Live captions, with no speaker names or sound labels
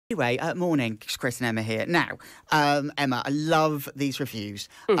Anyway, morning, Chris and Emma here. Now, Emma, I love these reviews.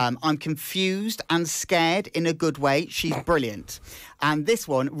 I'm confused and scared in a good way. She's brilliant. And this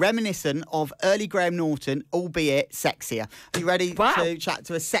one, reminiscent of early Graham Norton, albeit sexier. Are you ready to chat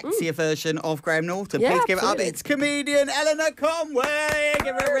to a sexier version of Graham Norton? Yeah, Please give it up. absolutely. It's comedian Eleanor Conway.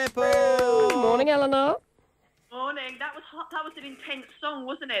 Give her a ripple. Morning, Eleanor. Morning. That was hot. That was an intense song,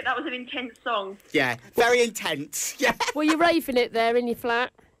 wasn't it? That was an intense song. Yeah, very intense. Yeah. Were you raving it there in your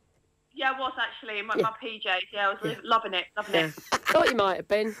flat? Yeah, I was actually in my PJs. Yeah, I was loving it. Thought you might have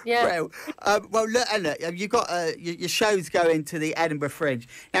been. Yeah. Well, look, Eleanor, you've got your show's going to the Edinburgh Fringe.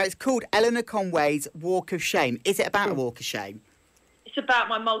 Now, it's called Eleanor Conway's Walk of Shame. Is it about a walk of shame? It's about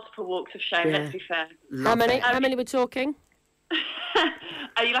my multiple walks of shame. Let's be fair. How many we're talking?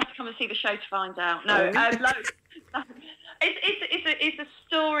 You'll have to come and see the show to find out. No, loads. It's a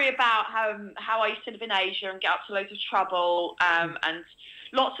story about how I used to live in Asia and get up to loads of trouble, and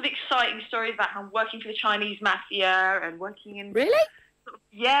lots of exciting stories about how I'm working for the Chinese mafia and working in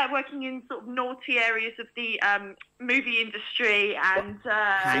working in sort of naughty areas of the movie industry. And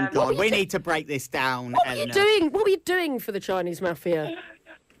hang on, we need to break this down. What were you doing? What were you doing for the Chinese mafia?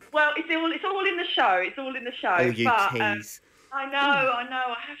 Well, it's all in the show. It's all in the show. Oh, you tease. I know.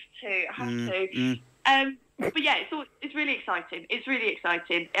 I have to. But yeah, it's really exciting. It's really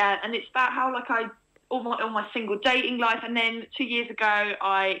exciting, and it's about how all my single dating life, and then 2 years ago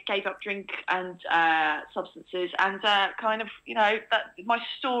I gave up drink and substances, and kind of that my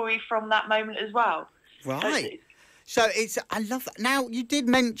story from that moment as well. Right. So I love that. Now you did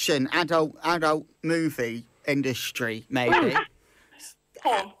mention adult movie industry, maybe.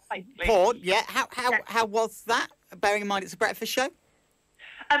 Porn, basically. Porn, yeah. How was that? Bearing in mind it's a breakfast show.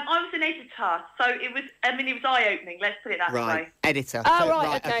 I was an editor, so it was eye-opening, let's put it that way. Editor. Oh,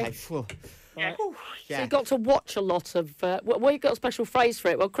 right, okay. Yeah. So you got to watch a lot of... you got a special phrase for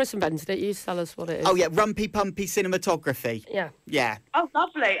it. Well, Chris invented it. You tell us what it is. Oh, yeah, rumpy-pumpy cinematography. Yeah. Oh,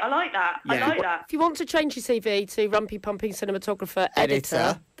 lovely. I like that. Yeah. I like that. If you want to change your CV to rumpy-pumpy cinematographer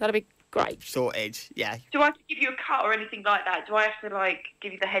editor, that'd be great. Sorted, yeah. Do I have to give you a cut or anything like that? Do I have to,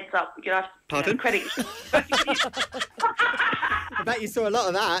 give you the heads up? You have to, Pardon? Credit. I bet you saw a lot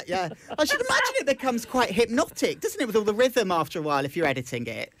of that, yeah. I should imagine it becomes quite hypnotic, doesn't it, with all the rhythm after a while if you're editing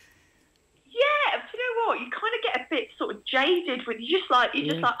it? Yeah, do you know what? You kind of get a bit sort of jaded with you're just like,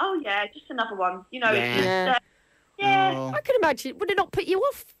 oh yeah, just another one. Yeah. Oh. I can imagine. Would it not put you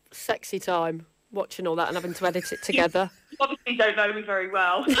off sexy time, watching all that and having to edit it together? You obviously don't know me very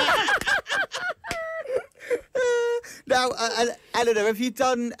well. Now, Eleanor, have you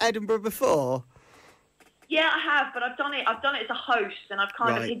done Edinburgh before? Yeah, I have, but I've done it as a host, and I've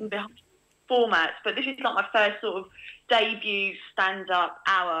kind of hidden behind formats. But this is like my first sort of debut stand-up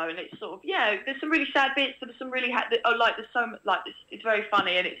hour, and it's sort of there's some really sad bits, but there's some really it's very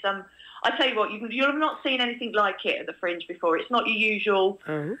funny, and it's I tell you what, you'll have not seen anything like it at the Fringe before. It's not your usual,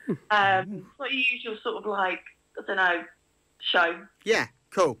 it's not your usual sort of show. Yeah.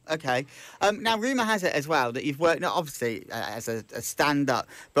 Cool. Okay. Now, rumour has it as well that you've worked not obviously as a stand-up,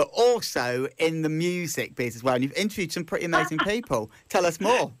 but also in the music biz as well. And you've interviewed some pretty amazing people. Tell us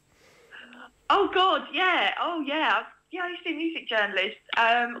more. Oh God, yeah. Oh yeah. I used to be a music journalist.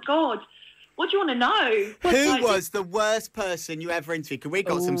 God, what do you want to know? Who was the worst person you ever interviewed? Because we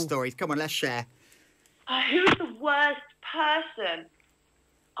got some stories. Come on, let's share. Who was the worst person?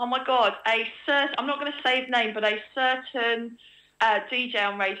 Oh my God, I'm not going to say his name, but a certain. DJ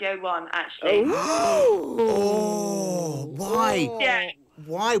on Radio 1, actually. Why? Yeah.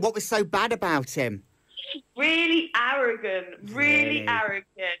 Why? What was so bad about him? Really arrogant. Really arrogant.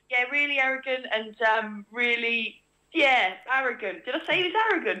 Yeah, really arrogant and arrogant. Did I say he was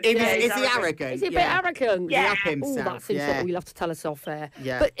arrogant? Is he arrogant? Is he a bit arrogant? Yeah. He up Oh, himself. that seems what you'll have to tell us off air.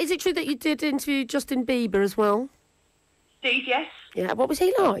 Yeah. But is it true that you did interview Justin Bieber as well? Did, yes. Yeah, what was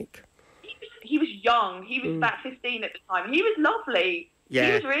he like? He was young. He was about 15 at the time. He was lovely. Yeah.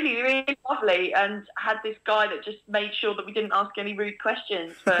 He was really, really lovely, and had this guy that just made sure that we didn't ask any rude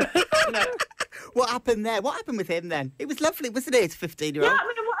questions. But What happened there? What happened with him then? It was lovely, wasn't it? 15-year-old.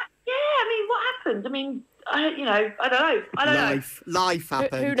 Yeah, what happened? I mean, I don't know. Life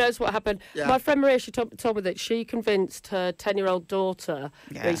happened. Who knows what happened? Yeah. My friend Maria, she told me that she convinced her 10-year-old daughter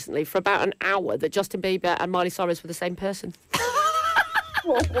recently for about an hour that Justin Bieber and Miley Cyrus were the same person.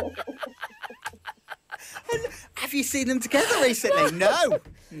 Have you seen them together recently? No.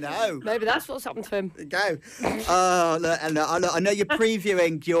 Maybe that's what's happened to him. Go. Oh, look, I know you're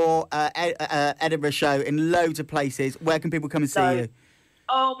previewing your Edinburgh show in loads of places. Where can people come and see you?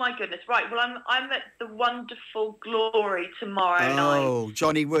 Oh my goodness! Right. Well, I'm at the Wonderful Glory tomorrow night. Oh,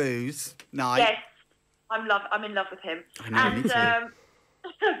 Johnny Woo's night. Yes, I'm in love with him. I know, me too.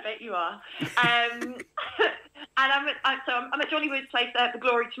 I bet you are. And I'm at Johnny Wood's place at the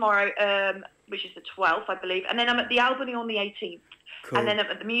Glory tomorrow, which is the 12th, I believe. And then I'm at the Albany on the 18th. Cool. And then I'm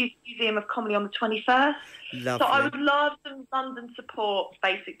at the Museum of Comedy on the 21st. Lovely. So I would love some London support,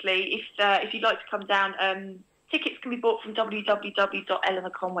 basically. If you'd like to come down, tickets can be bought from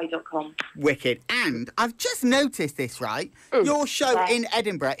www.eleanorconway.com. Wicked. And I've just noticed this, right? Your show in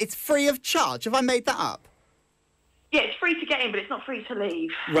Edinburgh, it's free of charge. Have I made that up? Yeah, it's free to get in, but it's not free to leave.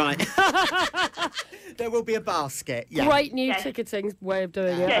 Right. There will be a basket. Yeah. Great new ticketing way of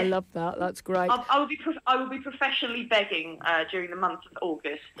doing it. I love that. That's great. I will be professionally begging during the month of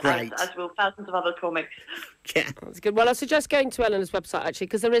August, as will thousands of other comics. Yeah. That's good. Well, I suggest going to Eleanor's website, actually,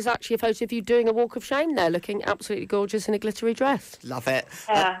 because there is actually a photo of you doing a walk of shame there, looking absolutely gorgeous in a glittery dress. Love it.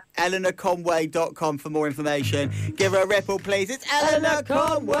 Yeah. EleanorConway.com for more information. Give her a ripple, please. It's Eleanor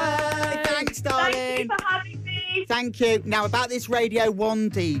Conway. Thanks, darling. Thank you for having me. Thank you. Now, about this Radio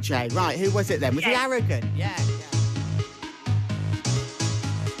 1 DJ. Right, who was it then? Was he arrogant? Yeah.